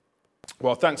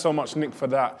Well, thanks so much, Nick, for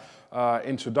that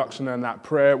introduction and that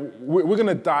prayer. We're going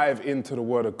to dive into the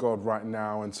Word of God right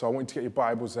now, and so I want you to get your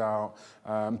Bibles out.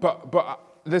 But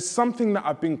there's something that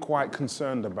I've been quite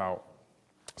concerned about,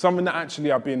 something that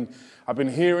actually I've been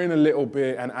hearing a little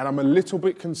bit, and I'm a little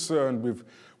bit concerned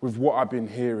with what I've been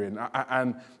hearing.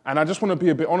 And I just want to be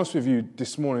a bit honest with you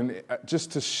this morning, just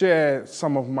to share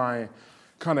some of my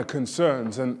kind of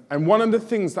concerns. And one of the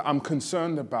things that I'm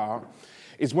concerned about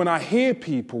is when I hear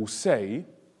people say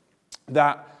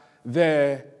that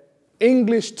their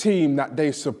English team that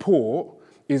they support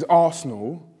is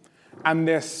Arsenal and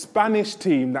their Spanish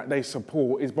team that they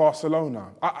support is Barcelona.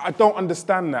 I don't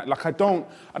understand that. Like, I don't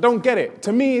get it.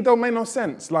 To me, it don't make no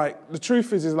sense. Like, the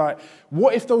truth is like,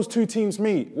 what if those two teams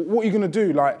meet? What are you going to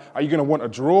do? Like, are you going to want a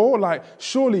draw? Like,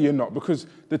 surely you're not, because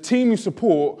the team you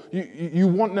support, you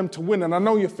want them to win. And I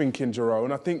know you're thinking,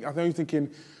 Jerome, I know you're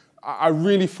thinking, I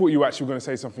really thought you actually were going to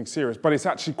say something serious, but it's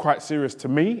actually quite serious to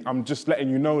me. I'm just letting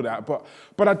you know that.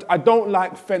 But I don't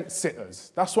like fence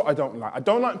sitters. That's what I don't like. I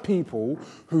don't like people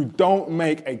who don't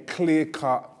make a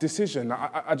clear-cut decision.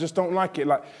 I just don't like it.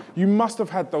 Like, you must have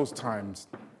had those times.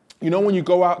 You know, when you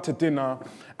go out to dinner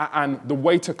and the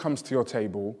waiter comes to your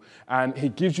table and he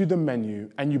gives you the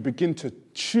menu and you begin to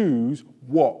choose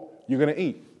what you're going to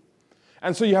eat.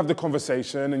 And so you have the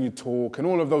conversation and you talk and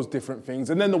all of those different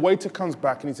things. And then the waiter comes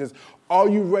back and he says, are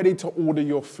you ready to order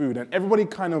your food? And everybody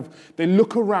they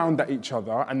look around at each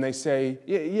other and they say,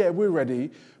 yeah, we're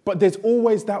ready. But there's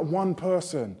always that one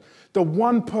person, the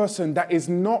one person that is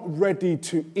not ready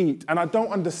to eat. And I don't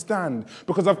understand,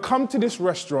 because I've come to this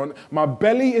restaurant, my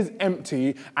belly is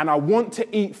empty and I want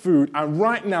to eat food. And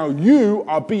right now you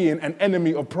are being an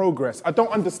enemy of progress. I don't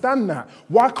understand that.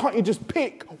 Why can't you just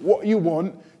pick what you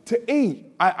want to eat?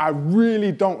 I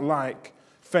really don't like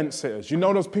fence sitters. You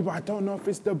know those people, I don't know if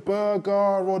it's the burger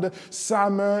or the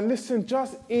salmon. Listen,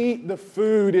 just eat the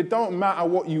food. It don't matter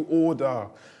what you order.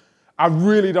 I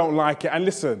really don't like it. And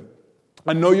listen,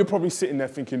 I know you're probably sitting there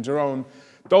thinking, Jerome,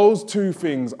 those two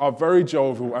things are very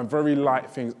jovial and very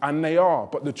light things, and they are.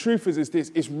 But the truth is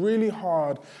this, it's really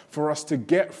hard for us to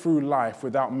get through life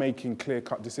without making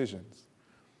clear-cut decisions.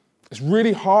 It's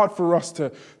really hard for us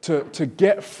to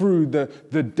get through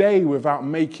the day without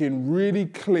making really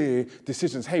clear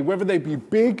decisions. Hey, whether they be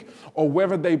big or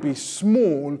whether they be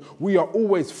small, we are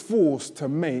always forced to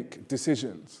make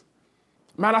decisions.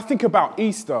 Man, I think about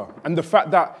Easter and the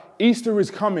fact that Easter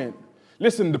is coming.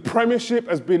 Listen, the Premiership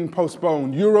has been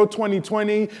postponed. Euro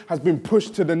 2020 has been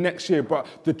pushed to the next year. But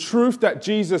the truth that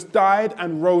Jesus died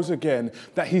and rose again,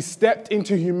 that he stepped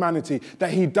into humanity, that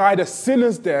he died a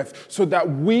sinner's death so that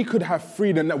we could have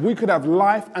freedom, that we could have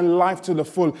life and life to the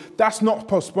full, that's not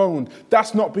postponed.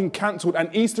 That's not been cancelled. And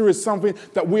Easter is something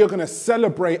that we are going to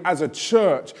celebrate as a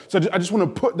church. So I just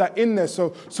want to put that in there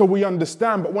so we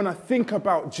understand. But when I think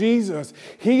about Jesus,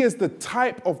 he is the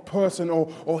type of person,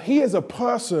 or he is a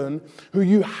person who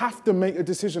you have to make a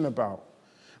decision about.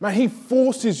 Man, he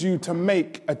forces you to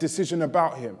make a decision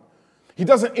about him. He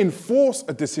doesn't enforce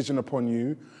a decision upon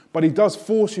you, but he does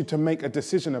force you to make a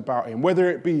decision about him, whether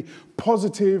it be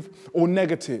positive or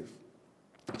negative.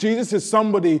 Jesus is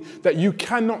somebody that you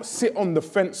cannot sit on the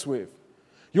fence with.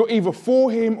 You're either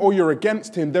for him or you're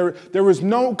against him. There is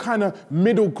no kind of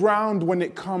middle ground when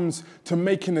it comes to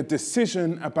making a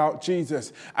decision about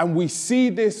Jesus. And we see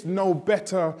this no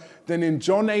better than in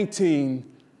John 18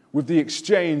 with the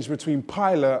exchange between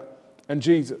Pilate and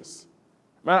Jesus.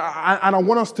 And I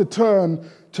want us to turn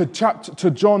to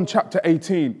John chapter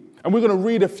 18. And we're going to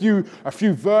read a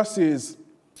few verses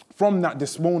from that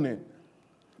this morning.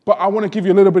 But I want to give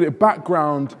you a little bit of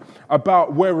background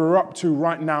about where we're up to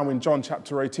right now in John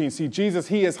chapter 18. See, Jesus,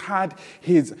 he has had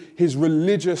his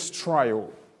religious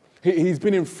trial. He's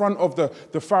been in front of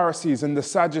the Pharisees and the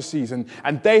Sadducees, and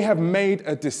they have made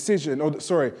a decision,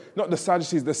 not the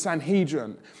Sadducees, the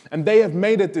Sanhedrin. And they have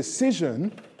made a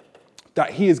decision that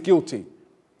he is guilty.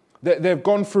 They've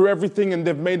gone through everything and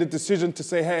they've made a decision to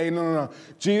say, hey, no,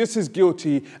 Jesus is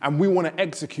guilty and we want to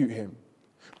execute him.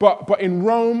 But in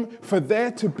Rome, for there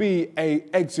to be an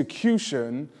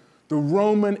execution, the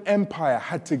Roman Empire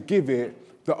had to give it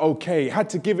the okay, had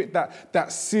to give it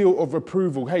that seal of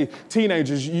approval. Hey,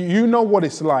 teenagers, you know what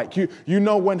it's like. You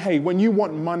know when you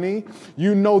want money,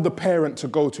 you know the parent to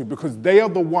go to, because they are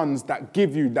the ones that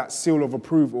give you that seal of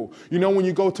approval. You know when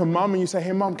you go to mum and you say,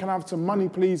 hey, mum, can I have some money,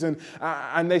 please? And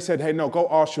they said, hey, no, go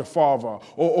ask your father.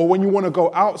 Or when you want to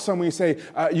go out somewhere, you say,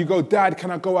 you go, Dad, can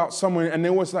I go out somewhere? And they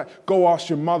always like, go ask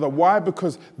your mother. Why?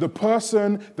 Because the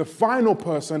final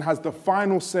person has the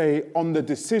final say on the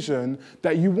decision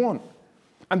that you want.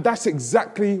 And that's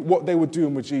exactly what they were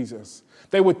doing with Jesus.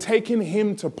 They were taking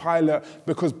him to Pilate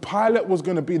because Pilate was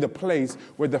going to be the place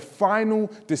where the final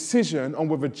decision on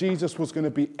whether Jesus was going to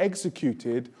be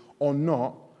executed or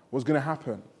not was going to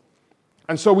happen.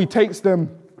 And so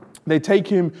they take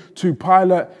him to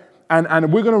Pilate,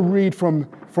 and we're going to read from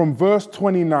verse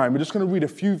 29. We're just going to read a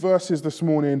few verses this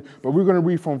morning, but we're going to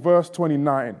read from verse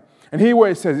 29. And here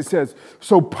what it says,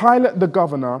 "So Pilate the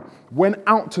governor went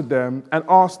out to them and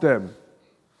asked them,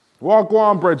 'Well, go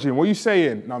on, brethren, what are you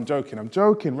saying?' No, I'm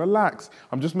joking, relax.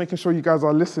 I'm just making sure you guys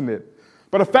are listening.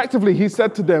 But effectively, he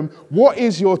said to them, 'What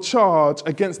is your charge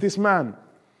against this man?'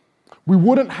 'We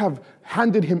wouldn't have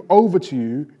handed him over to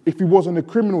you if he wasn't a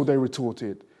criminal,' they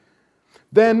retorted.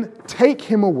 'Then take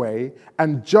him away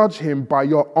and judge him by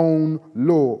your own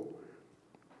law.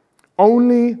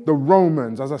 Only the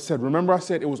Romans,'" as I said, remember I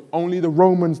said it was only the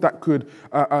Romans that could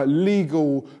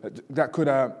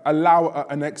allow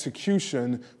an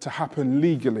execution to happen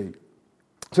legally.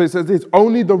 So it says this,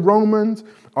 "Only the Romans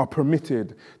are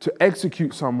permitted to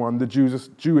execute someone," the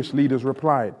Jewish leaders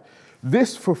replied.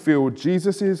 This fulfilled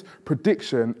Jesus'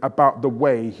 prediction about the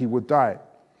way he would die.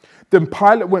 Then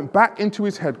Pilate went back into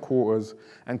his headquarters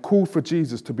and called for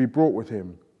Jesus to be brought with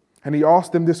him. And he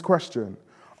asked him this question,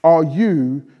 "Are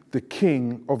you the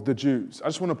King of the Jews?" I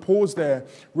just want to pause there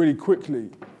really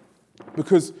quickly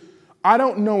because I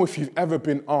don't know if you've ever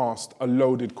been asked a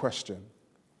loaded question.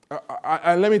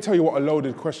 And let me tell you what a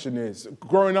loaded question is.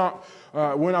 Growing up,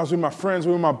 when I was with my friends,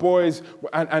 with my boys,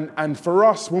 and for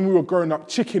us, when we were growing up,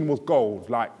 chicken was gold.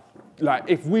 Like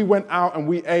if we went out and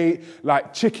we ate,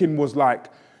 like chicken was like,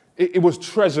 it was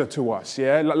treasure to us,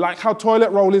 yeah? Like how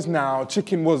toilet roll is now,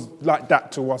 chicken was like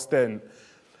that to us then.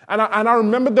 And I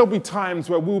remember there'll be times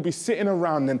where we'll be sitting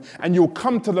around and you'll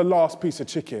come to the last piece of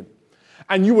chicken.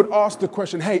 And you would ask the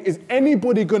question, "Hey, is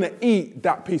anybody going to eat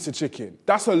that piece of chicken?"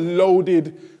 That's a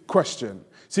loaded question.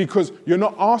 See, because you're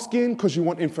not asking because you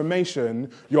want information.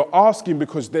 You're asking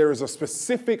because there is a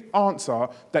specific answer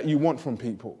that you want from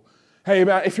people. Hey,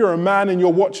 man, if you're a man and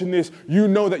you're watching this, you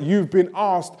know that you've been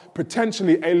asked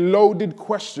potentially a loaded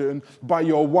question by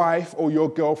your wife or your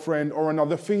girlfriend or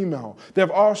another female. They've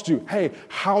asked you, "Hey,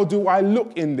 how do I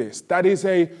look in this?" That is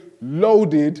a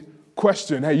loaded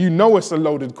question. Hey, you know it's a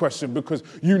loaded question because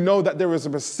you know that there is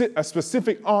a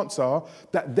specific answer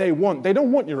that they want. They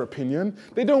don't want your opinion.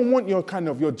 They don't want your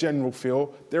general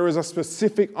feel. There is a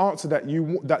specific answer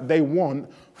that they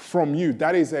want from you.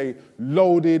 That is a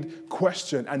loaded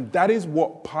question. And that is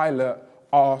what Pilate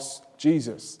asked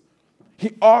Jesus.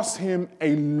 He asked him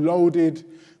a loaded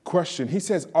question. He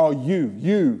says, "Are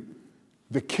you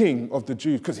the King of the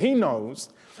Jews?" Because he knows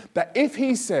that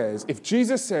if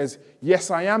Jesus says,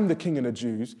 "Yes, I am the King of the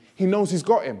Jews," he knows he's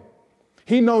got him.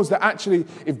 He knows that actually,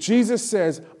 if Jesus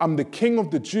says, "I'm the King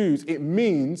of the Jews," it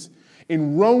means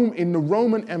in Rome, in the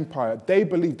Roman Empire, they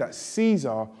believed that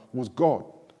Caesar was God.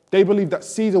 They believed that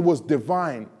Caesar was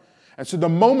divine. And so the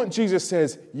moment Jesus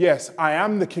says, "Yes, I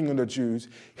am the King of the Jews,"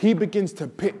 he begins to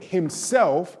pit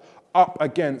himself up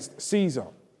against Caesar.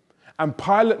 And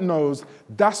Pilate knows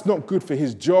that's not good for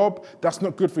his job, that's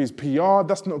not good for his PR,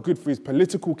 that's not good for his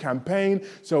political campaign.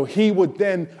 So he would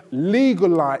then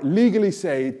legally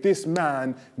say, this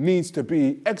man needs to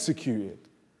be executed.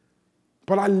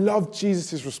 But I love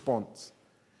Jesus' response.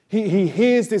 He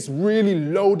hears this really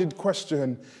loaded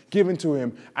question given to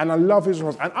him, and I love his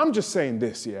response. And I'm just saying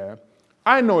this, yeah?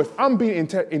 I know if I'm being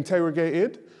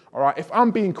interrogated, all right, if I'm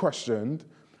being questioned,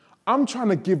 I'm trying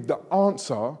to give the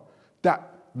answer that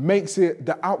makes it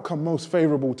the outcome most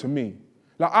favorable to me.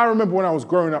 Like I remember when I was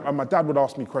growing up and my dad would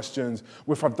ask me questions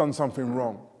if I've done something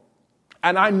wrong.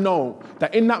 And I know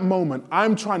that in that moment,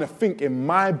 I'm trying to think in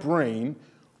my brain,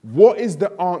 what is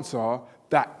the answer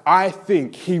that I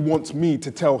think he wants me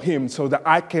to tell him so that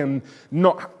I can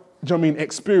not,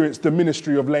 experience the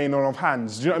ministry of laying on of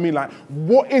hands? Do you know what I mean? Like,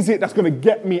 what is it that's going to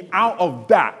get me out of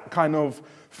that kind of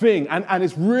thing? And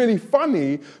it's really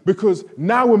funny because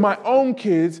now with my own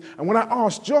kids, and when I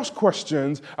ask Josh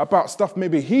questions about stuff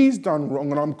maybe he's done wrong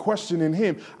and I'm questioning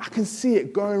him, I can see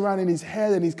it going around in his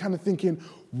head and he's kind of thinking,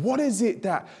 what is it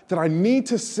that I need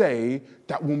to say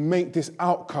that will make this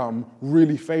outcome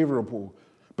really favorable?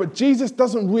 But Jesus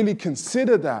doesn't really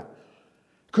consider that.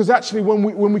 Because actually,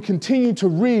 when we continue to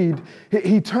read,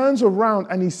 he turns around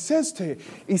and he says to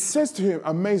him,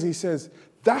 amazing, he says,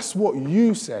 "That's what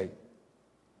you say.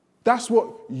 That's what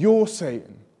you're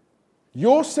saying.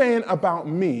 You're saying about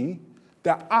me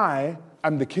that I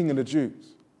am the King of the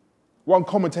Jews." One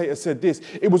commentator said this,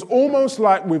 it was almost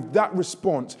like with that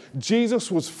response,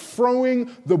 Jesus was throwing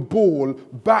the ball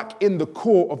back in the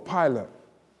court of Pilate.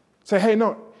 Say, hey,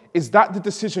 no, is that the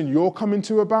decision you're coming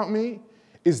to about me?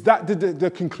 Is that the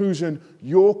conclusion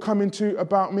you're coming to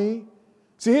about me?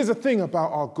 See, here's the thing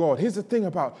about our God. Here's the thing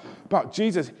about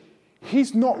Jesus.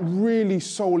 He's not really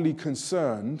solely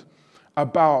concerned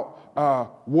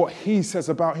about what he says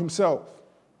about himself.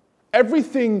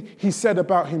 Everything he said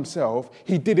about himself,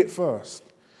 he did it first.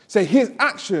 So his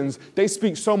actions, they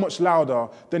speak so much louder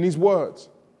than his words.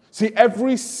 See,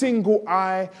 every single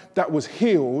eye that was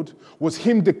healed was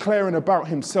him declaring about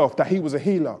himself that he was a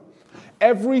healer.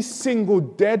 Every single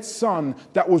dead son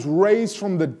that was raised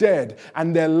from the dead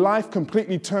and their life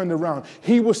completely turned around,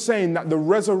 he was saying that the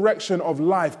resurrection of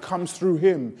life comes through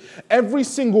him. Every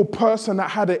single person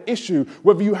that had an issue,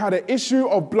 whether you had an issue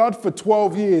of blood for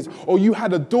 12 years or you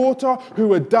had a daughter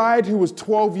who had died who was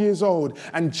 12 years old,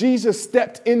 and Jesus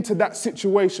stepped into that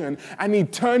situation and he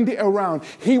turned it around.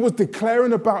 He was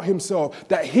declaring about himself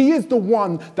that he is the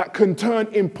one that can turn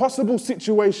impossible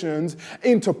situations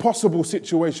into possible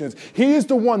situations. He is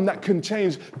the one that can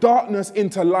change darkness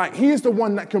into light. He is the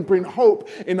one that can bring hope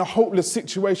in a hopeless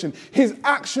situation. His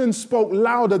actions spoke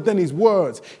louder than his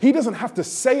words. He doesn't have to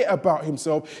say it about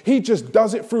himself. He just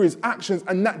does it through his actions,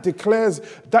 and that declares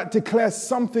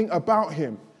something about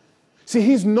him. See,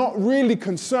 he's not really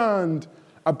concerned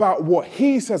about what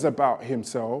he says about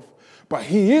himself, but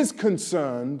he is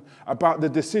concerned about the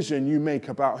decision you make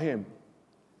about him.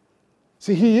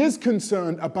 See, he is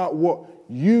concerned about what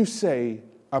you say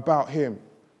about him.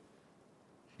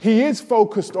 He is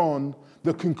focused on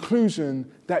the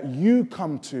conclusion that you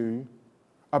come to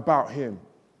about him.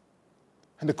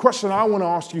 And the question I want to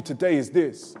ask you today is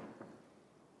this: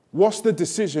 what's the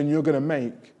decision you're going to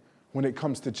make when it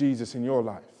comes to Jesus in your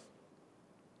life?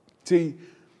 See,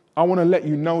 I want to let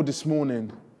you know this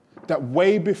morning that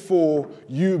way before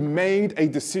you made a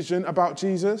decision about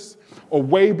Jesus, or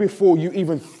way before you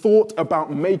even thought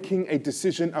about making a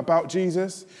decision about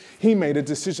Jesus, he made a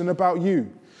decision about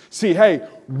you. See, hey,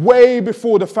 way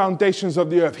before the foundations of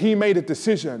the earth, he made a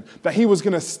decision that he was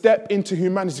going to step into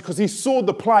humanity because he saw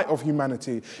the plight of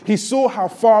humanity. He saw how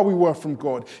far we were from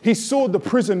God. He saw the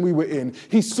prison we were in.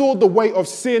 He saw the weight of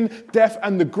sin, death,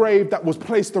 and the grave that was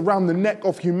placed around the neck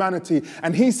of humanity.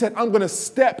 And he said, I'm going to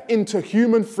step into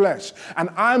human flesh and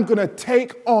I'm going to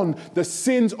take on the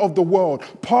sins of the world,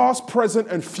 past, present,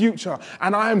 and future.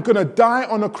 And I am going to die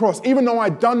on a cross, even though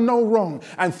I'd done no wrong.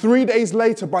 And 3 days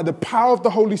later, by the power of the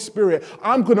Holy Spirit,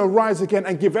 I'm going to rise again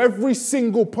and give every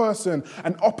single person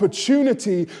an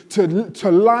opportunity to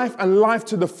life and life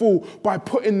to the full by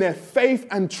putting their faith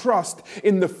and trust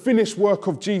in the finished work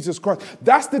of Jesus Christ.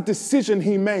 That's the decision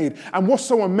he made. And what's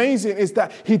so amazing is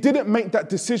that he didn't make that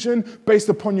decision based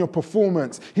upon your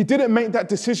performance. He didn't make that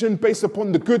decision based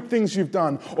upon the good things you've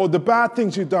done or the bad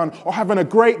things you've done or having a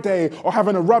great day or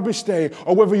having a rubbish day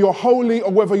or whether you're holy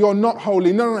or whether you're not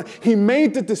holy. No. He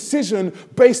made the decision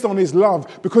based on his love,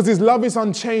 because his love is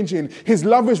unchanging. His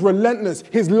love is relentless.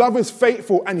 His love is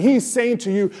faithful. And he's saying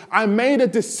to you, I made a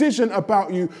decision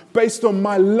about you based on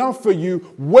my love for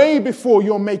you way before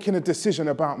you're making a decision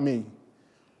about me.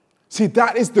 See,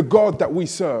 that is the God that we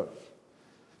serve.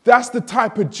 That's the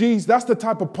type of Jesus, that's the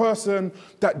type of person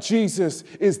that Jesus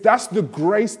is. That's the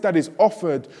grace that is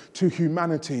offered to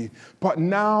humanity. But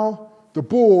now the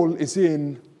ball is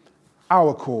in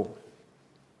our court.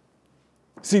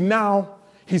 See, now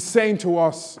he's saying to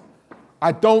us,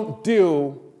 I don't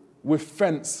deal with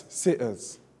fence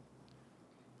sitters.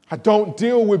 I don't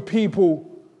deal with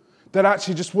people that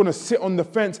actually just want to sit on the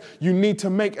fence. You need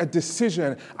to make a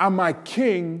decision. Am I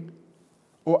king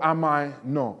or am I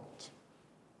not?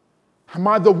 Am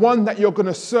I the one that you're going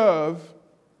to serve,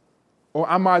 or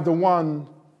am I the one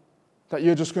that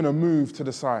you're just going to move to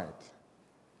the side?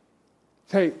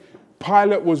 Hey,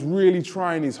 Pilate was really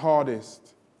trying his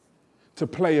hardest to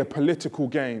play a political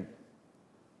game,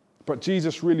 but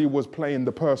Jesus really was playing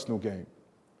the personal game.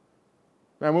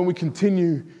 And when we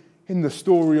continue in the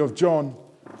story of John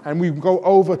and we go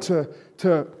over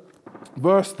to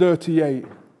verse 38,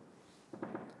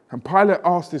 and Pilate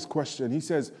asked this question. He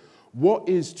says, what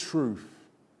is truth?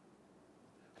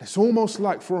 It's almost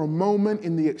like for a moment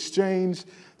in the exchange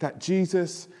that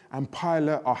Jesus and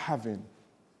Pilate are having,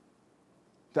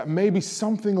 that maybe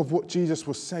something of what Jesus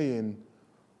was saying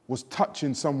was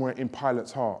touching somewhere in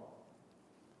Pilate's heart.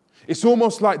 It's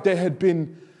almost like there had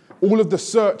been all of the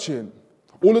searching,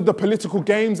 all of the political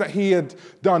games that he had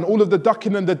done, all of the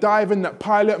ducking and the diving that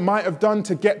Pilate might have done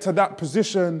to get to that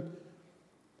position,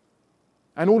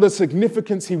 and all the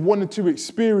significance he wanted to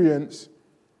experience.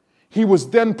 He was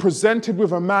then presented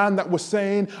with a man that was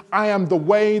saying, I am the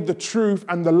way, the truth,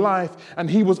 and the life. And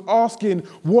he was asking,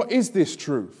 what is this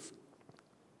truth?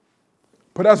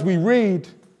 But as we read,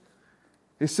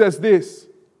 it says this,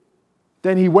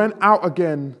 then he went out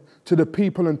again to the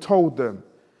people and told them,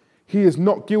 he is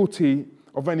not guilty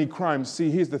of any crime. See,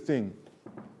 here's the thing.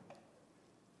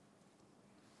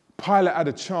 Pilate had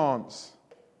a chance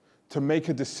to make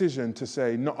a decision to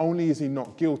say, not only is he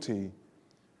not guilty,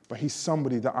 but he's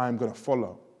somebody that I am going to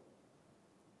follow.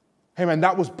 Hey man,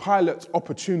 that was Pilate's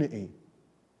opportunity.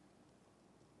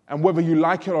 And whether you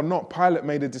like it or not, Pilate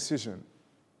made a decision.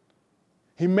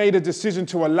 He made a decision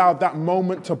to allow that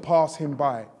moment to pass him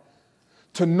by,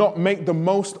 to not make the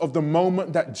most of the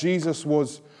moment that Jesus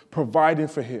was providing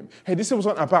for him. Hey, this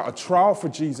wasn't about a trial for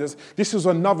Jesus. This was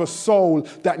another soul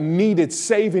that needed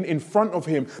saving in front of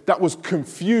him, that was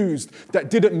confused, that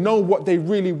didn't know what they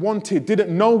really wanted,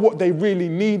 didn't know what they really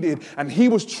needed. And he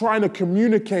was trying to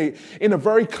communicate in a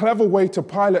very clever way to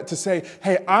Pilate to say,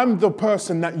 hey, I'm the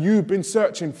person that you've been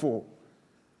searching for.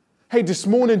 Hey, this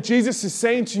morning, Jesus is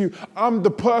saying to you, I'm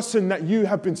the person that you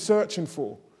have been searching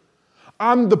for.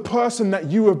 I'm the person that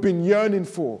you have been yearning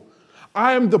for.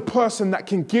 I am the person that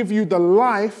can give you the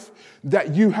life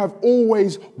that you have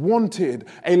always wanted.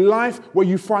 A life where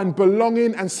you find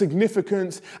belonging and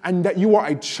significance, and that you are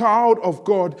a child of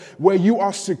God, where you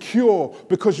are secure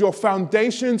because your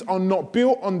foundations are not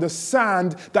built on the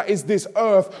sand that is this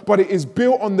earth, but it is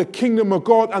built on the kingdom of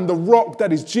God and the rock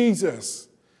that is Jesus.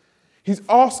 He's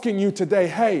asking you today,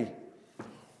 hey,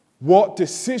 what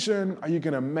decision are you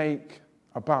going to make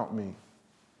about me?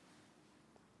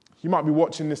 You might be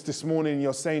watching this morning and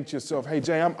you're saying to yourself, hey,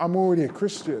 Jay, I'm already a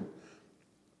Christian.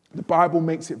 The Bible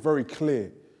makes it very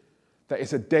clear that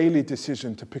it's a daily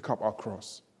decision to pick up our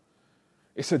cross.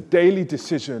 It's a daily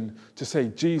decision to say,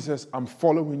 Jesus, I'm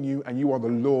following you and you are the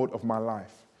Lord of my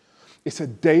life. It's a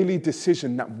daily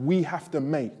decision that we have to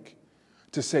make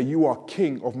to say, you are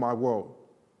King of my world.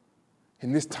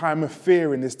 In this time of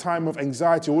fear, in this time of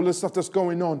anxiety, all the stuff that's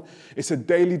going on, it's a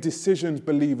daily decision,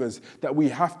 believers, that we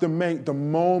have to make the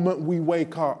moment we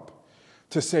wake up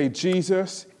to say,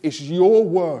 Jesus, it's your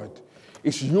word.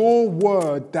 It's your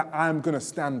word that I'm going to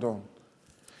stand on.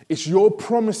 It's your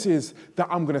promises that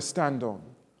I'm going to stand on.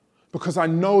 Because I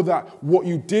know that what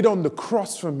you did on the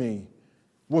cross for me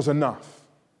was enough.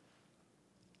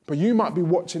 But you might be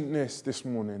watching this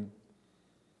morning,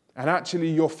 and actually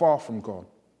you're far from God.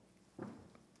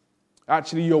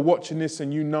 Actually, you're watching this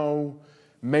and you know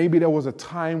maybe there was a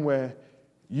time where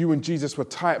you and Jesus were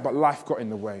tight, but life got in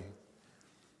the way.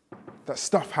 That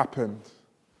stuff happened.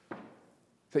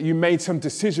 That you made some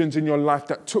decisions in your life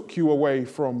that took you away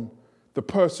from the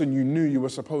person you knew you were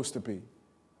supposed to be.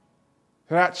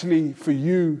 That actually for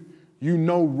you, you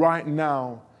know right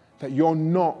now that you're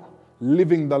not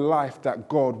living the life that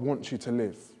God wants you to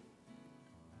live.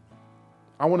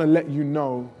 I want to let you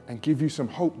know and give you some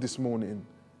hope this morning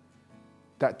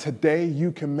that today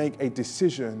you can make a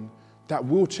decision that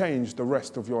will change the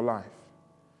rest of your life.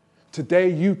 Today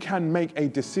you can make a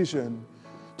decision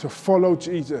to follow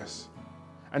Jesus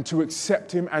and to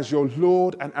accept him as your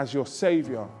Lord and as your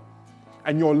Savior.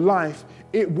 And your life,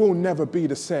 it will never be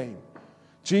the same.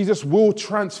 Jesus will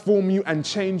transform you and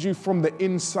change you from the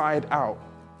inside out.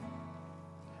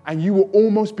 And you will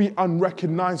almost be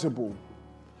unrecognizable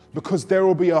because there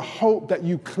will be a hope that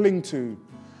you cling to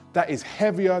that is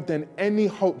heavier than any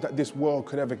hope that this world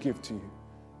could ever give to you.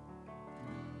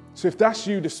 So if that's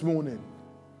you this morning,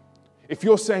 if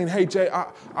you're saying, hey, Jay,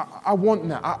 I want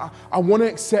that. I want to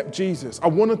accept Jesus. I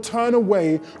want to turn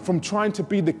away from trying to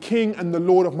be the king and the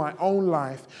Lord of my own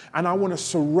life, and I want to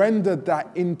surrender that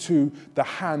into the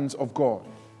hands of God.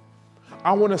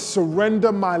 I want to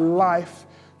surrender my life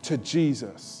to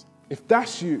Jesus. If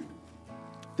that's you,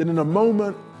 then in a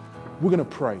moment, we're going to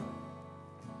pray.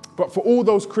 But for all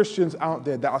those Christians out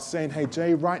there that are saying, hey,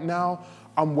 Jay, right now,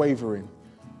 I'm wavering.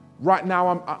 Right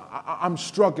now, I'm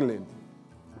struggling.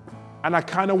 And I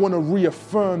kind of want to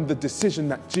reaffirm the decision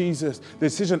that the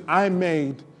decision I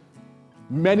made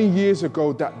many years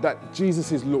ago that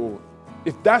Jesus is Lord.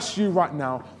 If that's you right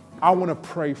now, I want to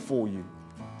pray for you.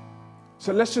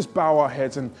 So let's just bow our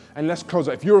heads and let's close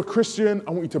it. If you're a Christian,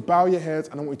 I want you to bow your heads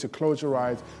and I want you to close your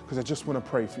eyes because I just want to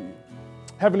pray for you.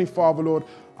 Heavenly Father, Lord,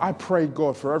 I pray,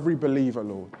 God, for every believer,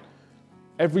 Lord,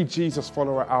 every Jesus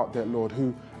follower out there, Lord,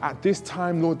 who at this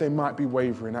time, Lord, they might be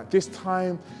wavering. At this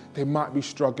time, they might be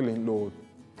struggling, Lord.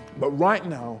 But right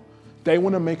now, they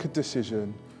want to make a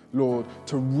decision, Lord,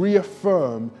 to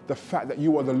reaffirm the fact that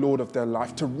you are the Lord of their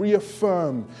life, to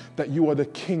reaffirm that you are the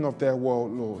King of their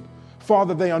world, Lord.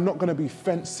 Father, they are not going to be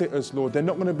fence sitters, Lord. They're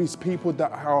not going to be people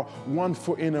that are 1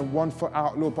 foot in and 1 foot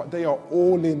out, Lord, but they are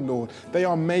all in, Lord. They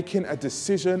are making a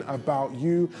decision about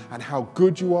you and how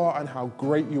good you are and how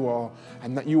great you are,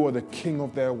 and that you are the King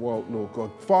of their world, Lord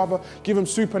God. Father, give them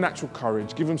supernatural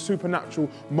courage. Give them supernatural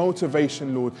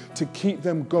motivation, Lord, to keep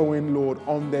them going, Lord,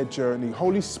 on their journey.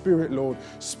 Holy Spirit, Lord,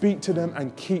 speak to them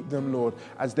and keep them, Lord,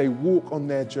 as they walk on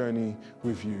their journey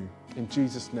with you. In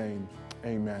Jesus' name,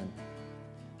 amen.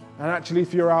 And actually,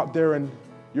 if you're out there and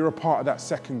you're a part of that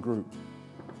second group,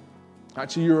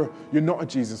 actually you're not a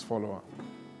Jesus follower.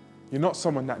 You're not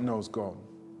someone that knows God.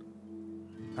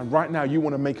 And right now you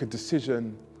want to make a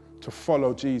decision to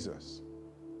follow Jesus.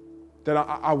 Then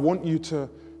I want you to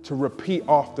repeat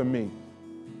after me.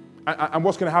 And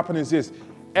what's going to happen is this.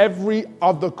 Every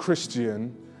other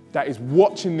Christian that is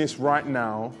watching this right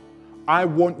now, I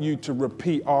want you to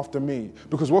repeat after me.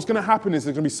 Because what's going to happen is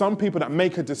there's going to be some people that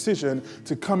make a decision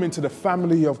to come into the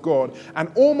family of God.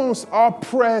 And almost our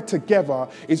prayer together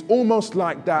is almost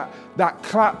like that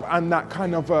clap and that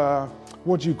kind of,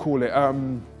 what do you call it?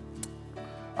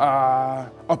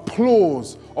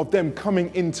 Applause of them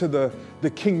coming into the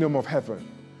kingdom of heaven.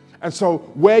 And so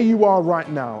where you are right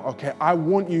now, okay, I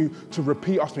want you to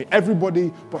repeat after me.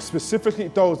 Everybody, but specifically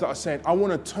those that are saying, I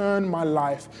want to turn my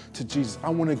life to Jesus. I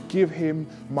want to give him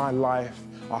my life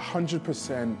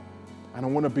 100%, and I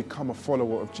want to become a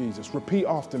follower of Jesus. Repeat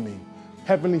after me.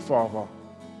 Heavenly Father,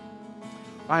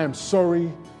 I am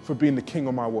sorry for being the king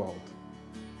of my world.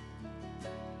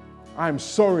 I am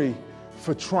sorry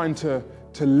for trying to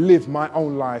live my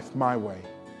own life my way.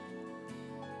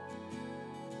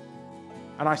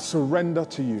 And I surrender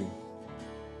to you.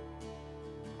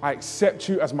 I accept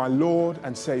you as my Lord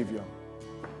and Savior.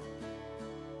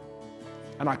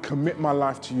 And I commit my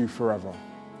life to you forever.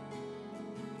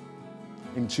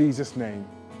 In Jesus' name,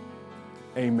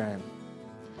 amen.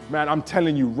 Man, I'm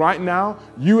telling you right now,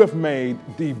 you have made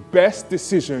the best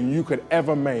decision you could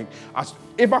ever make.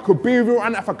 If I could be with you right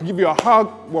now, if I could give you a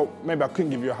hug, well, maybe I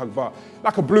couldn't give you a hug, but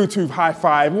like a Bluetooth high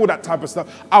five, all that type of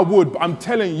stuff, I would. But I'm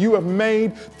telling you, you have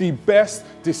made the best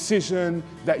decision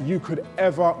that you could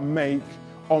ever make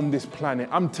on this planet.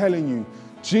 I'm telling you,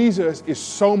 Jesus is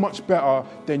so much better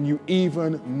than you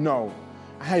even know.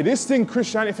 Hey, this thing,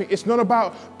 Christianity, it's not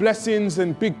about blessings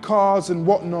and big cars and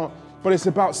whatnot, but it's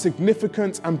about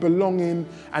significance and belonging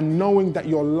and knowing that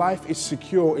your life is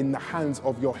secure in the hands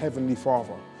of your Heavenly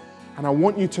Father. And I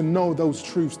want you to know those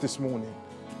truths this morning.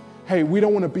 Hey, we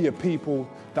don't want to be a people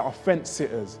that are fence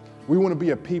sitters. We want to be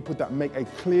a people that make a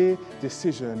clear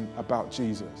decision about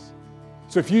Jesus.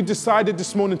 So if you decided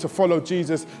this morning to follow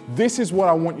Jesus, this is what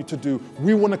I want you to do.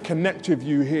 We want to connect with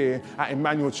you here at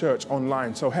Emmanuel Church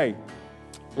online. So hey,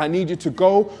 I need you to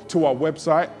go to our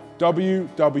website,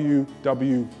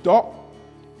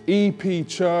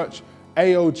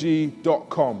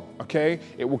 www.epchurchaog.com, okay?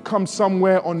 It will come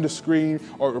somewhere on the screen,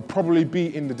 or it will probably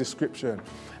be in the description.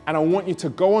 And I want you to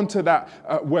go onto that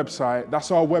website,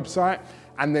 that's our website,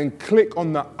 and then click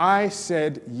on the I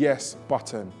said yes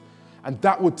button. And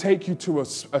that will take you to a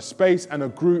space and a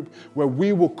group where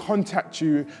we will contact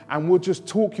you and we'll just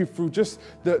talk you through just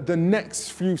the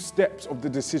next few steps of the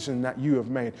decision that you have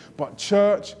made. But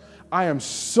church, I am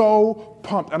so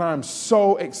pumped and I am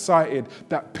so excited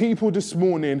that people this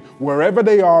morning, wherever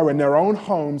they are in their own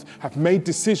homes, have made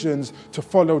decisions to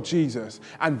follow Jesus.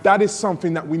 And that is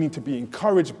something that we need to be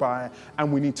encouraged by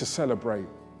and we need to celebrate.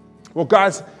 Well,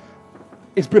 guys,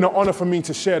 it's been an honor for me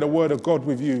to share the word of God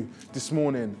with you this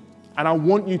morning. And I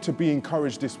want you to be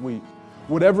encouraged this week.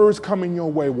 Whatever is coming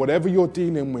your way, whatever you're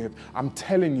dealing with, I'm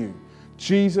telling you,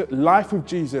 life with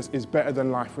Jesus is better than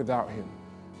life without him.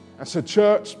 And so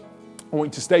church, I want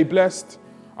you to stay blessed.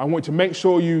 I want you to make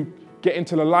sure you get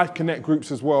into the Life Connect groups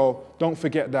as well. Don't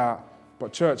forget that.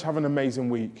 But church, have an amazing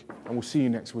week and we'll see you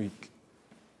next week.